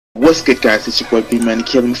What's good, guys? It's your boy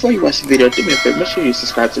BmanDaKilla. Before you watch the video, do me a favor, make sure you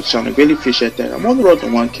subscribe to the channel. Really appreciate that. I'm on the road to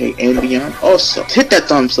 1K and beyond. Also, hit that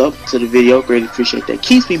thumbs up to the video. Greatly appreciate that.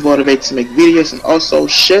 Keeps me motivated to make videos, and also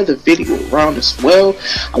share the video around as well.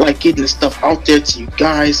 I like getting this stuff out there to you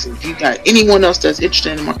guys. And if you got anyone else that's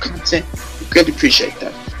interested in my content, I greatly appreciate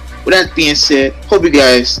that. With that being said, hope you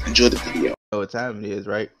guys enjoy the video. Know what time it is,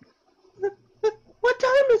 right? What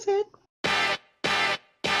time is it?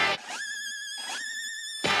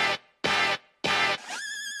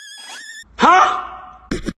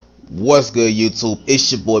 What's good, YouTube?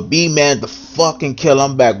 It's your boy BmanDaKilla.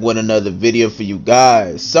 I'm back with another video for you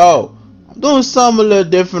guys. So I'm doing something a little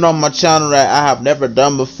different on my channel that I have never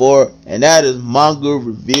done before, and that is manga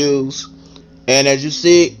reviews. And as you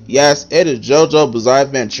see, yes, it is JoJo's Bizarre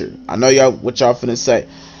Adventure. I know y'all what y'all finna say.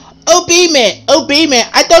 Oh B-Man,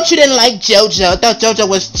 I thought you didn't like JoJo. I thought JoJo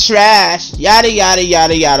was trash. Yada yada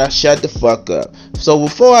yada yada. Shut the fuck up. So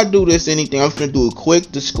before I do this anything, I'm finna do a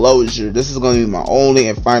quick disclosure. This is gonna be my only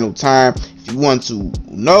and final time. If you want to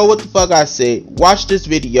know what the fuck I said, watch this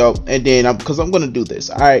video, and then because I'm gonna do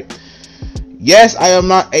this. Alright. Yes, I am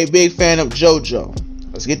not a big fan of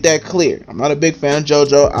JoJo. Let's get that clear. I'm not a big fan of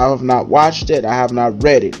JoJo. I have not watched it. I have not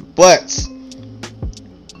read it. But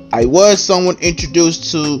I was someone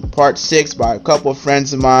introduced to part 6 by a couple of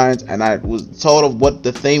friends of mine, and I was told of what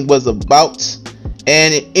the thing was about,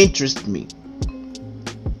 and it interested me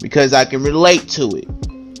because I can relate to it.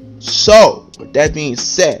 So with that being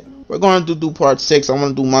said, we're going to do part 6. I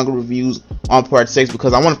want to do manga reviews on part 6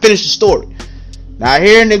 because I want to finish the story. Now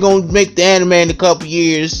here they're going to make the anime in a couple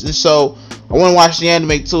years, and so I want to watch the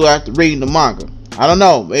anime too after reading the manga. I don't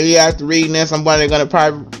know, maybe after reading this I'm going to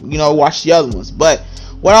probably, watch the other ones. But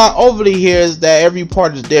what I overly hear is that every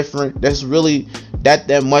part is different. There's really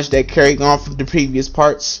that much that carried on from the previous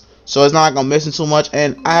parts, so it's not gonna miss too much.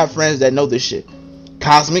 And I have friends that know this shit.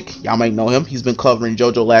 Cosmic, y'all might know him. He's been covering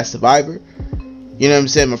JoJo Last Survivor. You know what I'm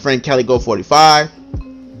saying? My friend Kelly Go 45,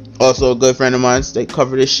 also a good friend of mine. They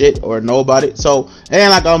cover this shit or know about it. So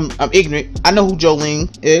and like I'm ignorant. I know who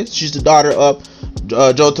Jolene is. She's the daughter of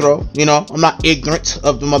Jotaro. I'm not ignorant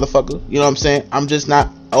of the motherfucker. You know what I'm saying? I'm just not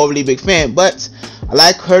overly big fan, but I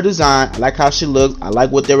like her design. I like how she looks. I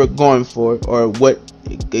like what they were going for, or what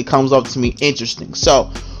it comes up to me interesting. So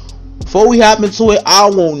before we hop into it, I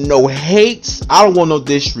don't want no hates. I don't want no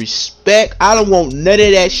disrespect. I don't want none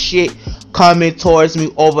of that shit coming towards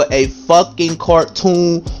me over a fucking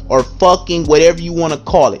cartoon or fucking whatever you want to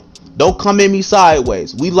call it. Don't come at me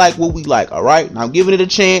sideways. We like what we like, alright? Now I'm giving it a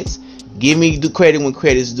chance. Give me the credit when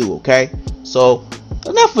credit's due, okay? So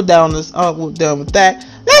enough of down this. We're done with that.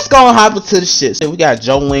 Let's go and hop into the shit. So we got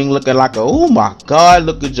Jolene looking like a, oh my god,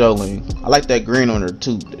 look at Jolene. I like that green on her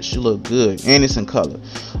too. She look good, and it's in color.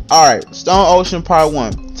 Alright, Stone Ocean Part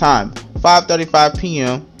 1. Time 5:35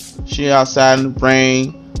 p.m. She outside in the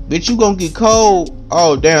rain. Bitch, you gonna get cold.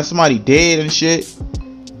 Oh damn, somebody dead and shit.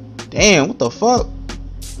 Damn, what the fuck?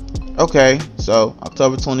 Okay, so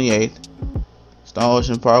October 28th. Stone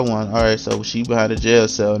Ocean Part 1. Alright, so she behind the jail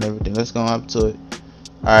cell and everything. Let's go up to it.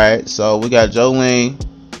 Alright, so we got Jolene.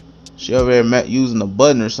 She over there using a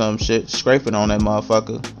button or some shit, scraping on that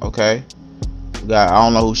motherfucker. Okay. We got, I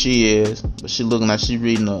don't know who she is, but she looking like she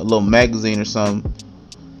reading a little magazine or something.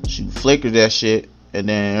 She flickered that shit, and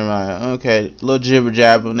then like, okay, little jibber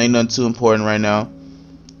jabber, ain't nothing too important right now.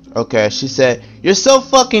 Okay, she said, "You're so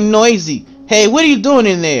fucking noisy. Hey, what are you doing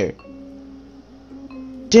in there?"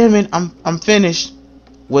 Damn it, I'm finished.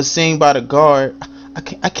 Was seen by the guard. I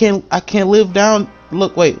can't live down.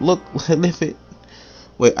 Look, wait, look, live it.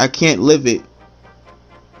 Wait, I can't live it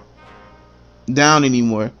down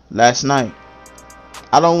anymore. Last night.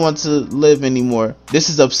 I don't want to live anymore. This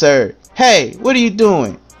is absurd. Hey, what are you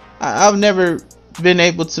doing? I've never been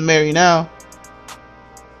able to marry now.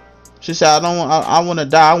 She said, I want to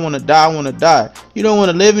die. I want to die. I want to die. You don't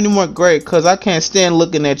want to live anymore? Great, cause I can't stand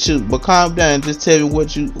looking at you. But calm down and just tell me what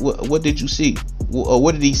did you see?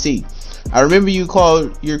 What did he see? I remember you're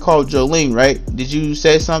called Jolene, right? Did you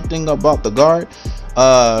say something about the guard?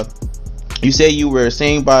 You said you were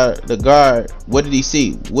seen by the guard. What did he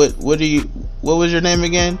see? What was your name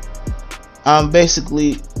again?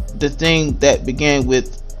 Basically the thing that began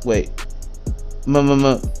with, wait,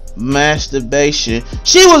 masturbation.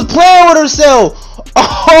 She was playing with herself.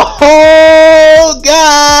 Oh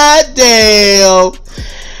god damn.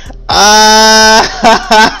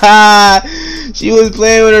 She was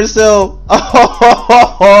playing with herself.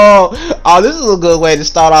 Oh, this is a good way to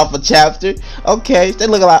start off a chapter. Okay, they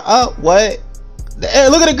looking like, oh, what? Hey,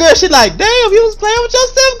 look at the girl. She like, damn, you was playing with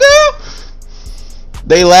yourself, girl.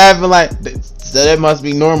 They laughing like, So that must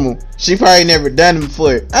be normal. She probably never done it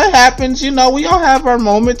before. It happens, you know. We all have our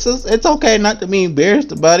moments. It's okay not to be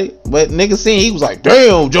embarrassed about it. But nigga seen, he was like,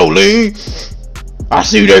 damn, Jolene, I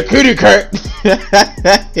see that kitty cat.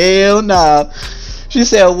 Hell nah. She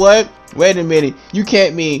said, what? Wait a minute. You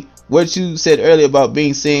can't mean what you said earlier about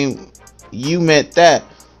being seen. You meant that.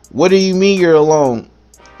 What do you mean you're alone?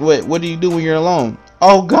 What do you do when you're alone?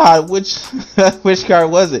 Oh God, which car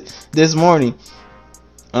was it? This morning.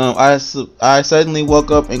 I suddenly woke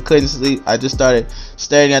up and couldn't sleep. I just started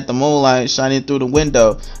staring at the moonlight shining through the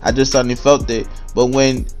window. I just suddenly felt it. But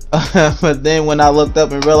then when I looked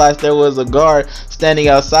up and realized there was a guard standing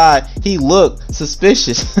outside, he looked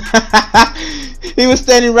suspicious. He was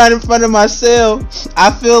standing right in front of my cell.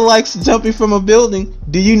 I feel like jumping from a building.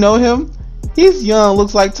 Do you know him? He's young,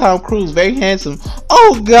 looks like Tom Cruise, very handsome.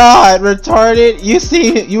 Oh God, retarded!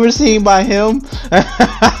 You were seen by him?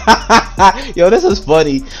 Yo, this is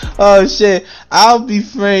funny. Oh shit! I'll be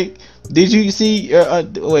frank. Did you see your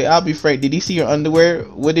I'll be frank. Did he see your underwear?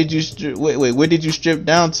 What did you what did you strip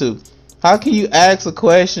down to? How can you ask a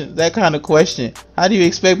question, that kind of question? How do you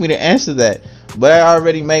expect me to answer that? But I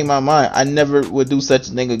already made my mind. I never would do such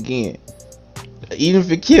a thing again. Even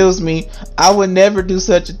if it kills me, I would never do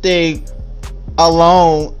such a thing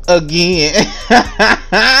alone again.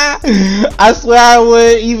 I swear I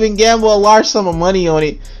would even gamble a large sum of money on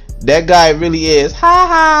it. That guy really is. Ha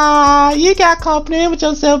ha! You got confident with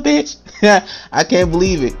yourself, bitch. I can't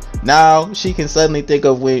believe it. Now she can suddenly think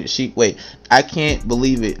of when she I can't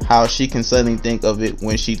believe it. How she can suddenly think of it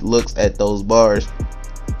when she looks at those bars.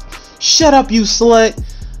 Shut up, you slut.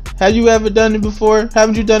 Have you ever done it before?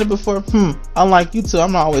 Haven't you done it before? Unlike you two,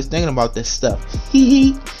 I'm not always thinking about this stuff. Hee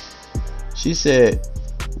hee. She said,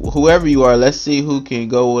 whoever you are, let's see who can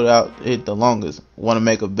go without it the longest. Want to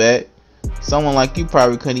make a bet? Someone like you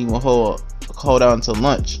probably couldn't even hold out until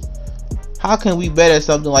lunch. How can we bet at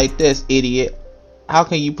something like this, idiot? How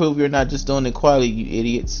can you prove you're not just doing it quietly, you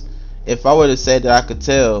idiots? If I were to say that I could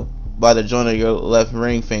tell by the joint of your left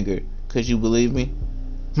ring finger, could you believe me?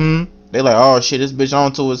 They like, oh shit, this bitch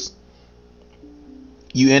on to us.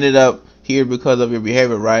 You ended up here because of your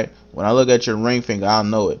behavior, right? When I look at your ring finger, I'll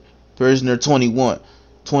know it. Prisoner 21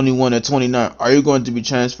 and 29. Are you going to be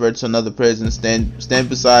transferred to another prison? Stand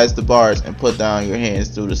beside the bars and put down your hands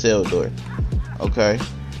through the cell door. Okay.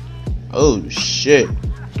 Oh shit.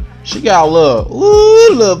 She got a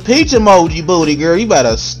little peach emoji booty, girl. You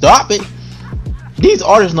better stop it. These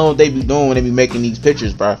artists know what they be doing when they be making these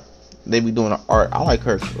pictures, bro. They be doing the art. I like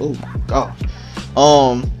her. Oh my god.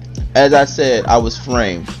 As I said, I was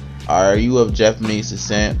framed. Are you of Japanese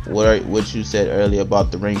descent? What you said earlier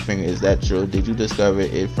about the ring finger, is that true? Did you discover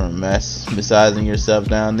it from massaging yourself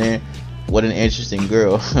down there? What an interesting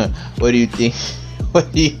girl. What do you think?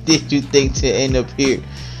 What did you think to end up here?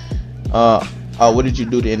 What did you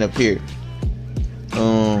do to end up here?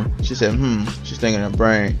 She said, she's thinking in her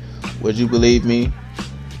brain. Would you believe me?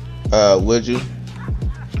 Would you?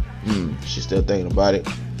 She's still thinking about it.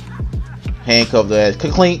 Handcuff the ass.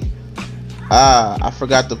 Clink. I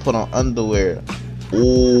forgot to put on underwear.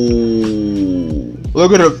 Ooh.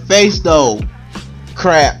 Look at her face though.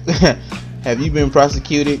 Crap. Have you been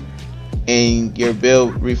prosecuted and your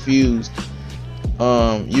bail refused?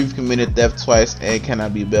 You've committed theft twice and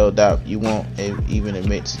cannot be bailed out. You won't even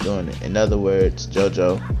admit to doing it. In other words,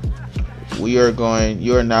 JoJo,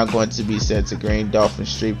 you are now going to be sent to Green Dolphin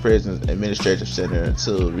Street Prison's Administrative Center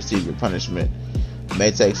to receive your punishment. It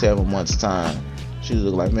may take several months' time. She was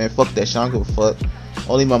like, man, fuck that shit. I don't give a fuck.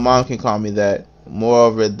 Only my mom can call me that.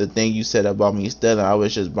 Moreover, the thing you said about me stealing, I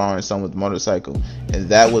was just borrowing someone's motorcycle, and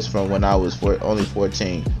that was from when I was only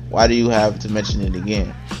 14. Why do you have to mention it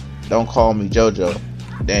again? Don't call me JoJo.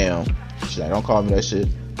 Damn. She's like, don't call me that shit.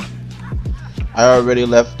 I already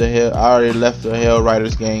left the Hell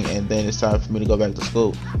Riders gang, and then it's time for me to go back to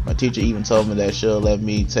school. My teacher even told me that she'll let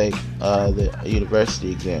me take the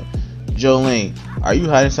university exam. Jolene, are you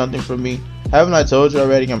hiding something from me? Haven't I told you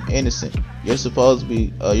already I'm innocent? You're supposed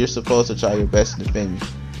to try your best to defend me.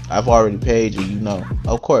 I've already paid you, you know.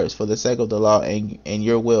 Of course, for the sake of the law and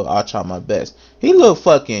your will, I'll try my best. He look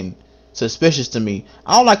fucking suspicious to me.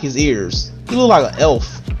 I don't like his ears. He look like an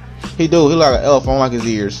elf. He look like an elf. I don't like his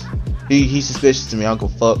ears. He's suspicious to me. I don't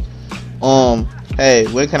give a fuck. Hey,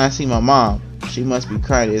 when can I see my mom? She must be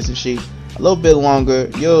crying, isn't she? A little bit longer.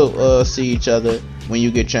 You'll see each other when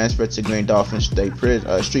you get transferred to Green Dolphin Street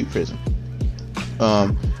Prison.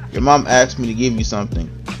 Your mom asked me to give you something.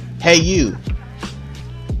 Hey, you.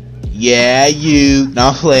 Yeah, you. No,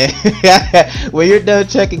 I'm playing. When you're done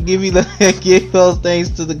checking, give those things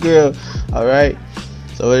to the girl. All right.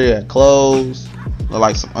 So what do you got? Clothes,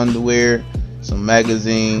 like some underwear. some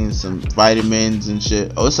magazines, some vitamins and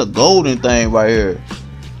shit. Oh, it's a golden thing right here.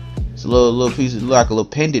 It's a little piece of, like a little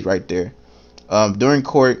pendant right there. During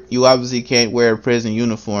court, you obviously can't wear a prison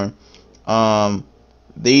uniform.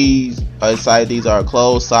 These are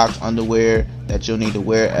clothes, socks, underwear that you'll need to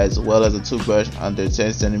wear, as well as a toothbrush under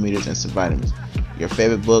 10 centimeters and some vitamins. Your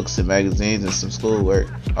favorite books and magazines and some schoolwork.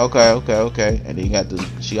 Okay. And then you got this.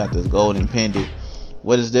 She got this golden pendant.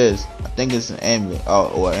 What is this? I think it's an amulet.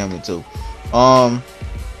 Oh, or an amulet too.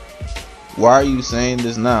 Why are you saying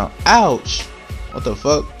this now? Ouch! What the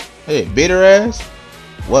fuck? Hey, beat her ass?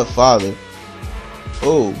 What father?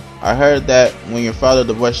 Oh, I heard that when your father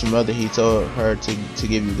divorced your mother, he told her to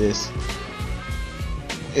give you this.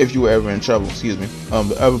 If you were ever in trouble, excuse me.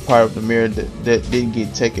 The other part of the mirror that didn't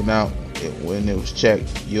get taken out when it was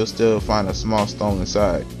checked, you'll still find a small stone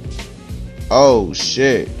inside. Oh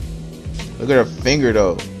shit! Look at her finger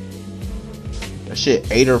though. That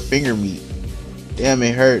shit ate her finger meat. Damn,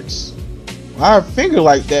 it hurts. Why her finger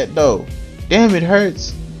like that though? Damn, it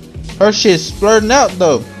hurts. Her shit's splurting out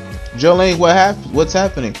though. Jolene, what's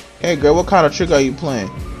happening? Hey girl, what kind of trick are you playing?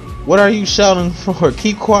 What are you shouting for?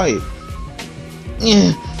 Keep quiet.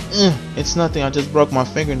 It's nothing. I just broke my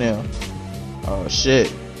fingernail. Oh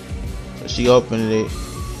shit. So she opened it.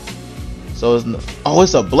 So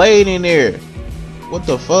it's a blade in there. What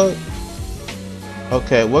the fuck?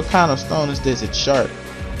 Okay, what kind of stone is this? It's sharp.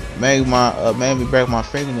 Made me break my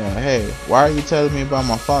fingernail. Hey, why are you telling me about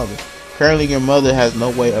my father? Currently, your mother has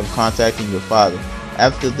no way of contacting your father.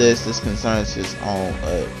 After this concerns his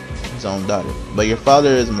own daughter. But your father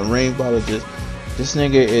is a marine biologist. This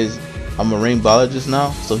nigga is a marine biologist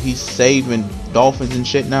now, so he's saving dolphins and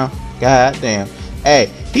shit now. God damn.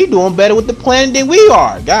 Hey, he doing better with the planet than we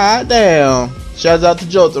are. God damn. Shouts out to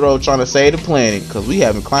Jotaro trying to save the planet, cause we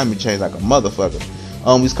having climate change like a motherfucker.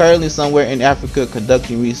 He's currently somewhere in Africa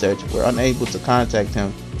conducting research. We're unable to contact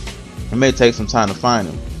him. It may take some time to find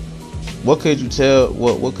him. What could you tell?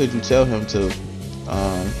 What could you tell him to?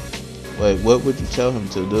 What would you tell him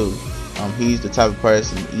to do? He's the type of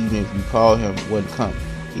person, even if you call him, wouldn't come.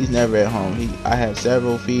 He's never at home. I had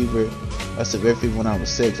severe fever when I was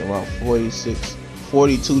 6, around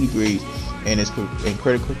 42 degrees, and it's in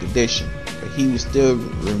critical condition. But he would still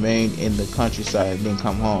remain in the countryside and then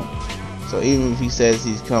come home. So even if he says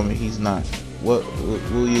he's coming, he's not. What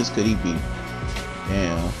use could he be?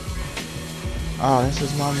 Damn. Oh, that's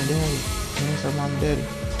his mom and daddy. That's her mom and daddy.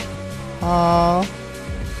 Oh,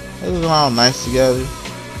 they was all nice together.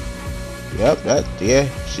 Yep, yeah,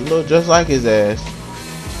 she looked just like his ass.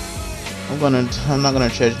 I'm not gonna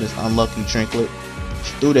treasure this unlucky trinket.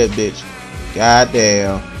 She threw that bitch. God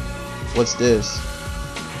damn. What's this?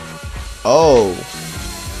 Oh.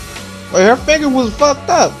 Wait, her finger was fucked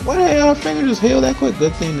up. Why the hell her finger just healed that quick?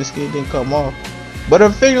 Good thing the skin didn't come off. But her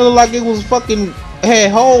finger looked like it was fucking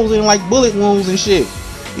had holes and like bullet wounds and shit.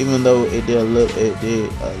 Even though it did a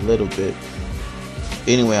little bit.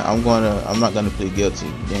 Anyway, I'm not gonna plead guilty.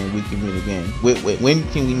 Then we can meet again. When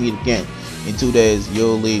can we meet again? In 2 days,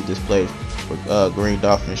 you'll leave this place for Green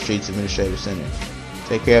Dolphin Streets Administrative Center.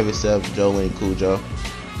 Take care of yourself, Jolene Cujo.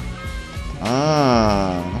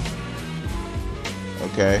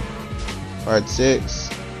 Okay. Part 6.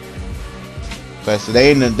 Okay, so they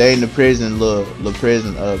in the prison, little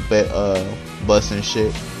prison bus and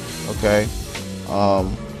shit. Okay. Let's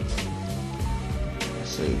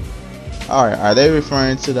see. Alright, are they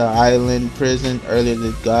referring to the island prison? Earlier,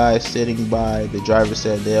 the guy sitting by the driver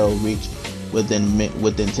said they'll reach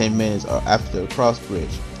within 10 minutes or after the cross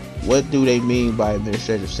bridge. What do they mean by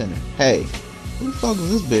administrative center? Hey, who the fuck is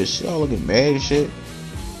this bitch? She all looking mad and shit.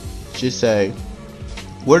 She say,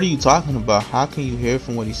 what are you talking about? How can you hear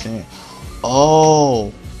from what he's saying?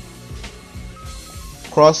 Oh,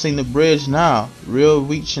 crossing the bridge now. Real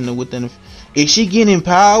reaching within. Is she getting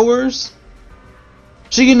powers?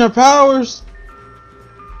 She getting her powers?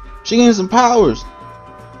 She getting some powers.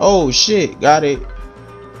 Oh shit, got it.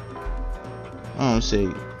 Let's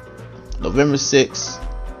see. November 6th,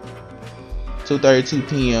 2:32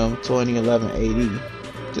 p.m. 2011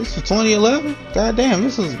 AD. This is 2011? God damn,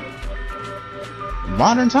 this is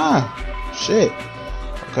modern time. Shit.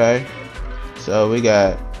 Okay. So we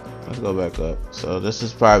got, let's go back up. So this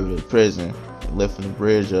is probably the prison. Lifting the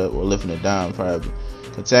bridge up or lifting it down probably.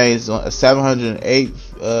 Contains 708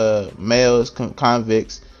 males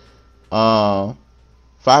convicts,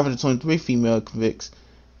 523 female convicts,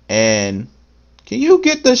 and can you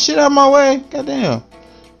get the shit out of my way? Goddamn.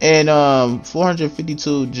 And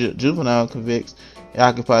 452 juvenile convicts. It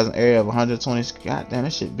occupies an area of 120. Goddamn,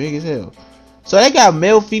 that shit big as hell. So they got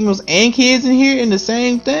male, females, and kids in here in the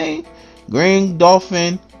same thing. Green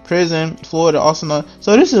Dolphin prison, Florida, also known.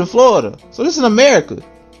 So this is in Florida. So this is in America.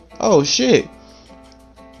 Oh shit.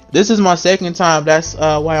 This is my second time. That's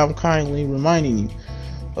why I'm kindly reminding you.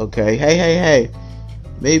 Okay. Hey.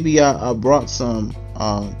 Maybe I brought some.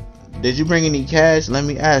 Did you bring any cash? Let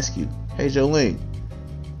me ask you. Hey Jolene.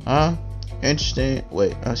 Huh? Interesting.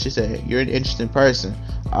 Wait. She said you're an interesting person.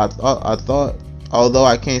 I thought, although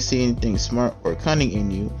I can't see anything smart or cunning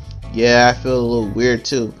in you, yeah, I feel a little weird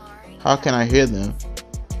too. How can I hear them?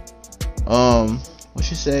 What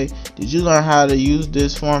she say? Did you learn how to use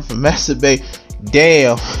this form for masturbate?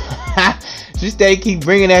 Damn. She stay keep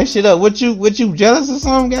bringing that shit up. What you jealous or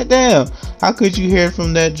something? Goddamn. How could you hear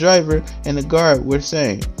from that driver and the guard were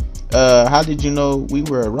saying? How did you know we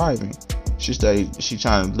were arriving? She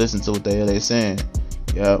trying to listen to what the hell they saying.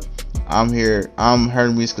 Yep. I'm here. I'm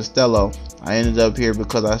Hermes Costello. I ended up here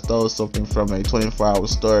because I stole something from a 24-hour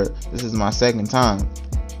store. This is my second time.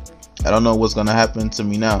 I don't know what's gonna happen to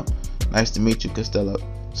me now. Nice to meet you, Costello.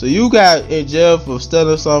 So you got in jail for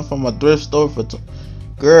stealing something from a thrift store for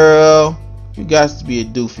girl. You got to be a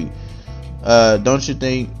doofy. Don't you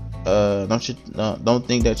think? Don't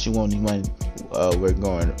think that you want any money.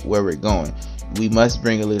 Where we're going. We must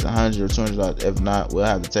bring at least $100 or $200. If not, we'll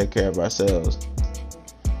have to take care of ourselves.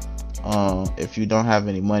 If you don't have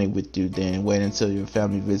any money with you, then wait until your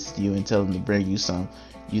family visits you and tell them to bring you some.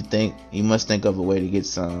 You must think of a way to get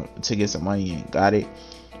some money in. Got it?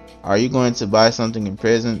 Are you going to buy something in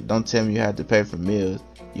prison? Don't tell me you have to pay for meals.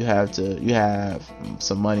 You have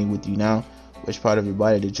some money with you now. Which part of your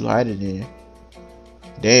body did you hide it in?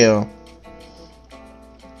 Damn.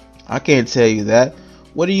 I can't tell you that.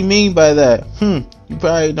 What do you mean by that? You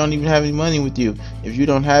probably don't even have any money with you. If you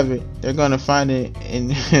don't have it, they're gonna find it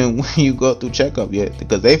when you go through checkup,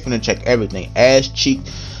 because they finna check everything: ass, cheek,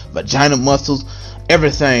 vagina muscles,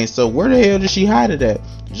 everything. So where the hell did she hide it at?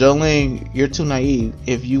 Jolene, you're too naive.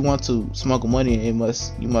 If you want to smuggle money, you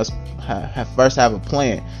must first have a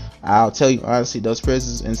plan. I'll tell you honestly, those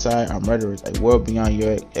prisons inside are murderers, a world beyond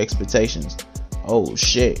your expectations. Oh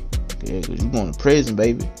shit, yeah, you going to prison,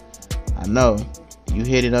 baby? I know. You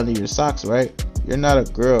hid it under your socks, right? You're not a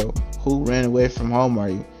girl. Who ran away from home, are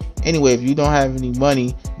you? Anyway, if you don't have any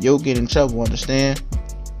money, you'll get in trouble, understand?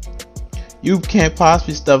 You can't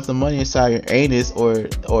possibly stuff the money inside your anus or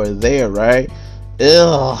there, right?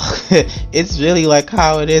 Ugh. It's really like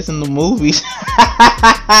how it is in the movies.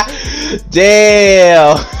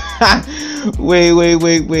 Damn.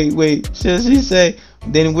 Wait. She say,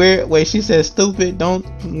 then she said, stupid, don't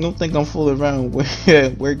think I'm fooling around.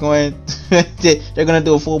 We're going they're gonna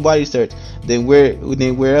do a full body search. Then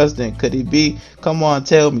where else then could it be? Come on,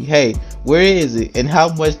 tell me. Hey, where is it? And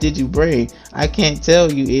how much did you bring? I can't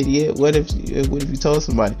tell you, idiot. What if you told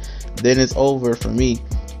somebody? Then it's over for me.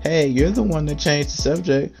 Hey, you're the one that changed the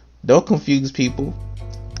subject. Don't confuse people.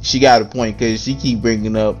 She got a point, because she keep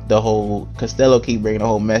bringing up Costello keep bringing the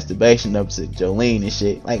whole masturbation up to Jolene and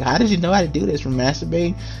shit. Like, how did you know how to do this from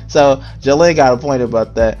masturbating? So Jolene got a point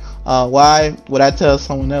about that. Why would I tell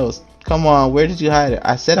someone else? Come on, where did you hide it?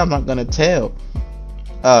 I said I'm not gonna tell.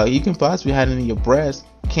 You can possibly hide it in your breast.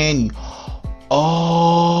 Can you?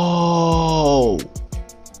 Oh,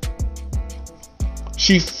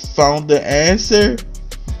 she found the answer.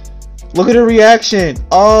 Look at her reaction.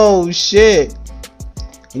 Oh shit.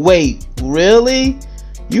 Wait, really?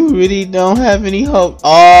 You really don't have any hope?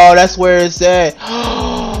 Oh, that's where it's at.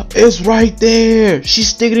 It's right there. She's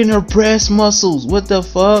sticking in her breast muscles. What the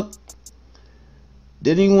fuck?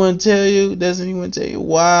 Did anyone tell you? Doesn't anyone tell you?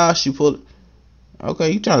 Wow, she pulled.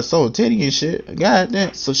 Okay, you trying to sew a titty and shit. God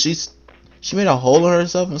damn. So she made a hole in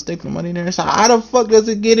herself and stick the money in there. So how the fuck does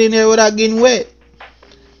it get in there without getting wet?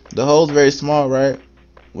 The hole's very small, right?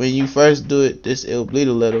 When you first do it, it'll bleed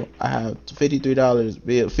a little. I have $53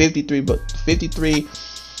 bill, 53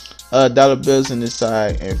 dollar bills in this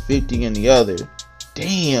side and 50 in the other.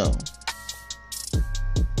 Damn.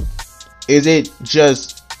 Is it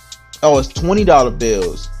just? Oh, it's $20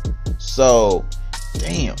 bills. So,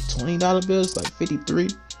 damn, $20 bills like 53.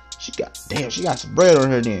 She got some bread on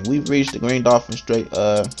her. Then we've reached the Green Dolphin Street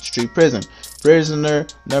prison. Prisoner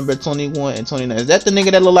number 21 and 29. Is that the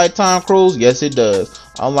nigga that look like Tom Cruise? Yes, it does.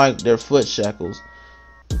 Unlike their foot shackles.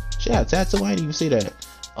 She got a tattoo. I didn't even see that.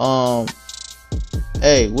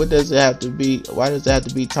 Hey, what does it have to be? Why does it have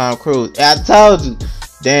to be Tom Cruise? I told you.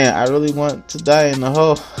 Damn, I really want to die in the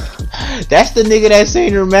hole. That's the nigga that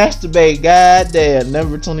seen her masturbate. God damn.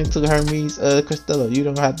 Number 22 Hermes Costello. You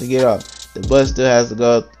don't have to get off. The bus still has to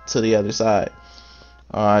go to the other side.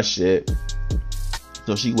 Oh shit.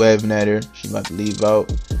 So she waving at her. She about to leave out.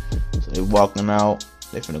 So they walking out.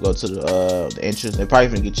 They finna go to the entrance. They probably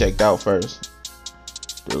finna get checked out first.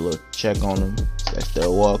 Do a little check on them. That's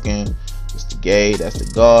still walking. It's the gate. That's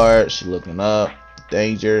the guard. She looking up.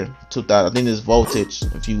 Danger. 2000. I think this voltage.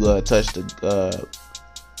 If you touch the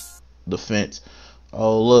fence.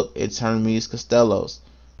 Oh look, it's Hermes Costellos.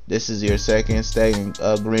 This is your second stay in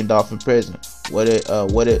Green Dolphin prison. What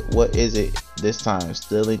is it this time?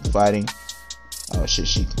 Stealing, fighting. Oh shit,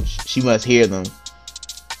 she must hear them.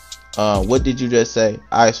 What did you just say?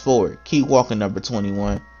 Eyes forward. Keep walking, number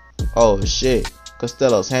 21. Oh shit.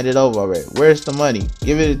 Costellos, hand it over already. Where's the money?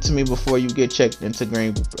 Give it to me before you get checked into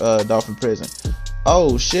Green Dolphin prison.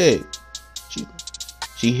 Oh shit.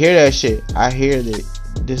 She hear that shit. I hear that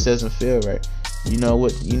this doesn't feel right. You know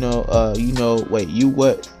what? Wait, you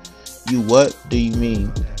what do you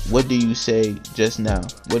mean? What do you say just now?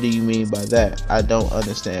 What do you mean by that? I don't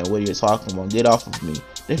understand what you're talking about. Get off of me.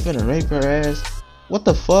 They finna rape her ass. What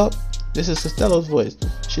the fuck? This is Costello's voice.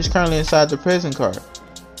 She's currently inside the prison car.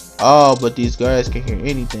 Oh, but these guys can hear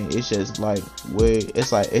anything. It's just like we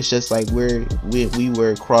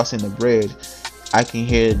were crossing the bridge. I can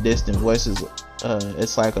hear distant voices.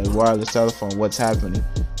 It's like a wireless telephone. What's happening?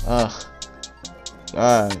 Ugh.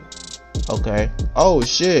 God. Okay. Oh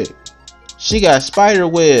shit. She got spider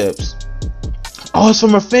webs. Oh, it's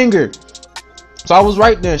from her finger. So I was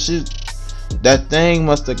right there. That thing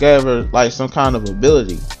must have gave her like some kind of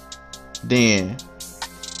ability. Then.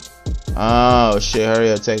 Oh shit,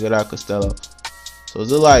 hurry up, take it out, Costello. So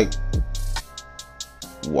is it like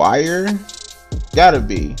wire? Gotta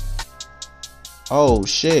be. Oh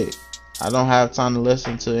shit. I don't have time to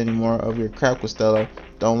listen to any more of your crap, Costello.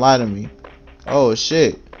 Don't lie to me. Oh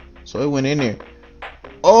shit. So it went in there.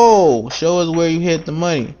 Oh, show us where you hid the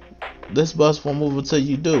money. This bus won't move until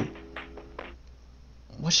you do.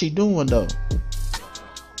 What's she doing though?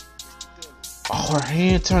 Oh, her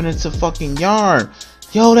hand turned into fucking yarn.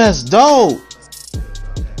 Yo, that's dope.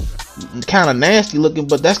 Kind of nasty looking,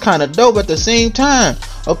 but that's kind of dope at the same time.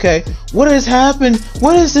 Okay, what has happened?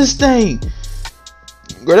 What is this thing?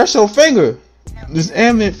 Girl, that's your finger. This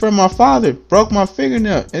ailment from my father broke my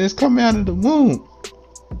fingernail and it's coming out of the wound.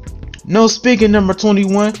 No speaking, number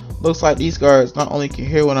 21. Looks like these guards not only can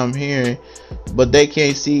hear what I'm hearing, but they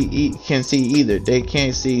can't see either. They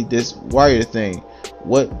can't see this wire thing.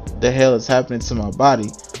 What the hell is happening to my body?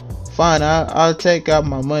 Fine, I'll take out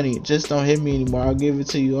my money. Just don't hit me anymore. I'll give it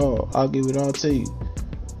to you all. I'll give it all to you.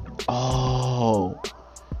 Oh,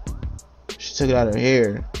 she took it out of her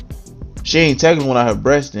hair. She ain't taking one out of her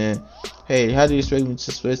breast then. Hey, how do you expect me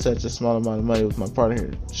to spend such a small amount of money with my partner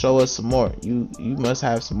here? Show us some more. You must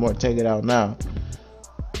have some more. Take it out now.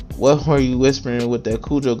 What were you whispering with that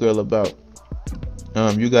Cujo girl about?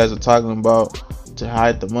 You guys are talking about to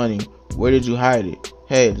hide the money. Where did you hide it?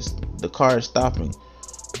 Hey, the car is stopping.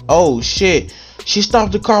 Oh shit. She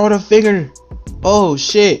stopped the car with her finger. Oh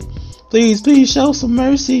shit. Please show some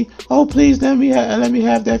mercy. Oh please let me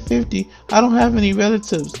have that 50. I don't have any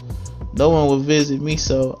relatives. No one will visit me,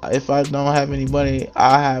 so if I don't have any money,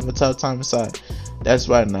 I'll have a tough time inside. That's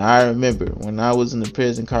right. Now I remember when I was in the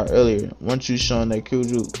prison car earlier. Once you showing that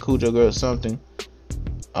Cujo girl something,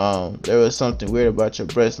 there was something weird about your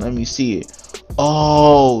breast. Let me see it.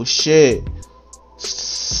 Oh shit!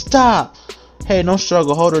 Stop! Hey, don't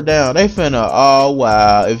struggle. Hold her down. They finna. Oh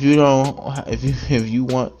wow! If you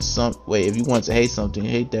want to hate something,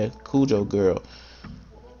 hate that Cujo girl.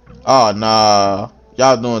 Oh nah.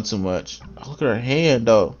 Y'all doing too much. Look at her hand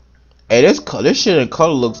though. Hey, this shit in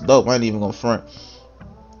color looks dope. I ain't even gonna front.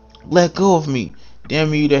 Let go of me.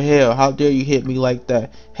 Damn you to hell. How dare you hit me like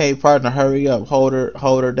that? Hey partner, hurry up. Hold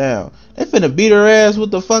her down. They finna beat her ass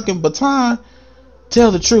with the fucking baton. Tell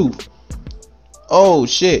the truth. Oh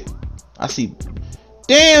shit. I see.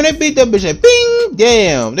 Damn, they beat that bitch and bing.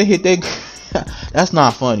 Damn, they hit that. That's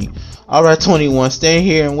not funny. Alright, 21. Stay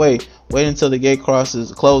here and wait. Wait until the gate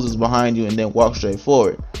closes behind you and then walk straight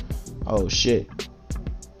forward. Oh shit.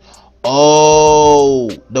 Oh,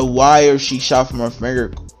 the wire she shot from her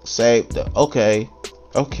finger saved the. Okay.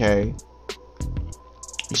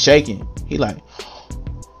 He's shaking. He like,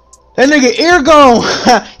 that nigga ear gone.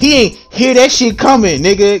 He ain't hear that shit coming,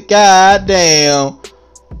 nigga. God damn.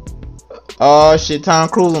 Oh shit, Tom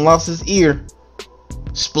Cruise lost his ear.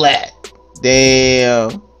 Splat.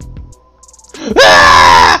 Damn.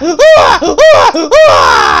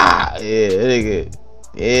 Yeah, nigga.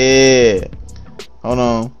 Yeah. Hold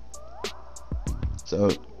on.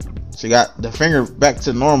 So she got the finger back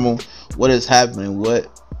to normal. What is happening? What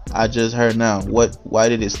I just heard now. Why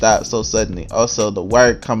did it stop so suddenly? Also, the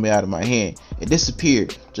wire coming out of my hand. It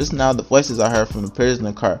disappeared. Just now the voices I heard from the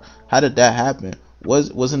prisoner car. How did that happen? Was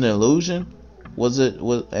it an illusion?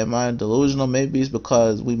 Am I delusional? Maybe it's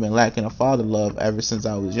because we've been lacking a father love ever since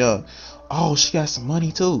I was young. Oh, she got some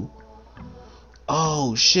money too.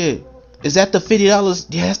 Oh shit. Is that the $50?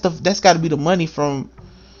 Yeah, that's gotta be the money from.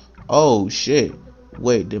 Oh shit.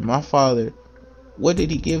 Wait, did my father, what did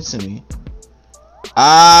he give to me?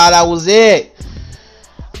 Ah, that was it.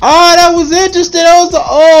 Oh, that was interesting. That was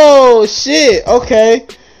oh shit. Okay.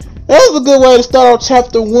 That was a good way to start off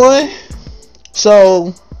chapter 1.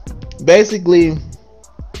 So basically,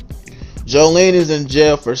 Jolene is in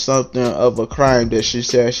jail for something of a crime that she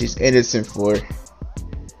says she's innocent for.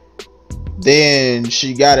 Then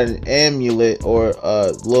she got an amulet or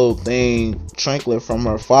a little thing, trinket from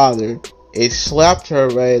her father. It slapped her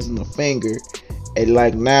ass in the finger, and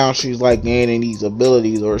like now she's like gaining these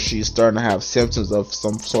abilities, or she's starting to have symptoms of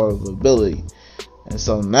some sort of ability. And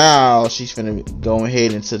so now she's finna go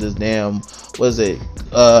ahead into this damn, what's it,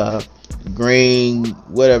 green,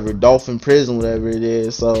 whatever, dolphin prison, whatever it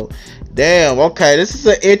is. So damn, okay, this is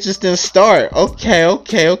an interesting start. Okay,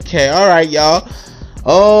 alright, y'all.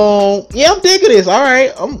 Yeah, I'm digging this.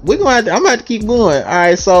 Alright, I'm gonna have to keep going.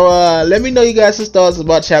 Alright, so let me know you guys' thoughts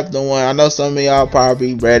about chapter 1. I know some of y'all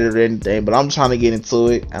probably read it or anything, but I'm trying to get into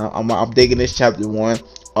it. I'm digging this chapter 1.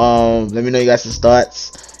 Let me know you guys'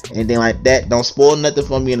 thoughts, anything like that. Don't spoil nothing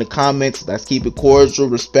for me in the comments. Let's keep it cordial,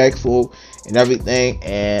 respectful, and everything.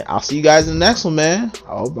 And I'll see you guys in the next one, man.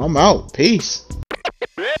 I'm out. Peace.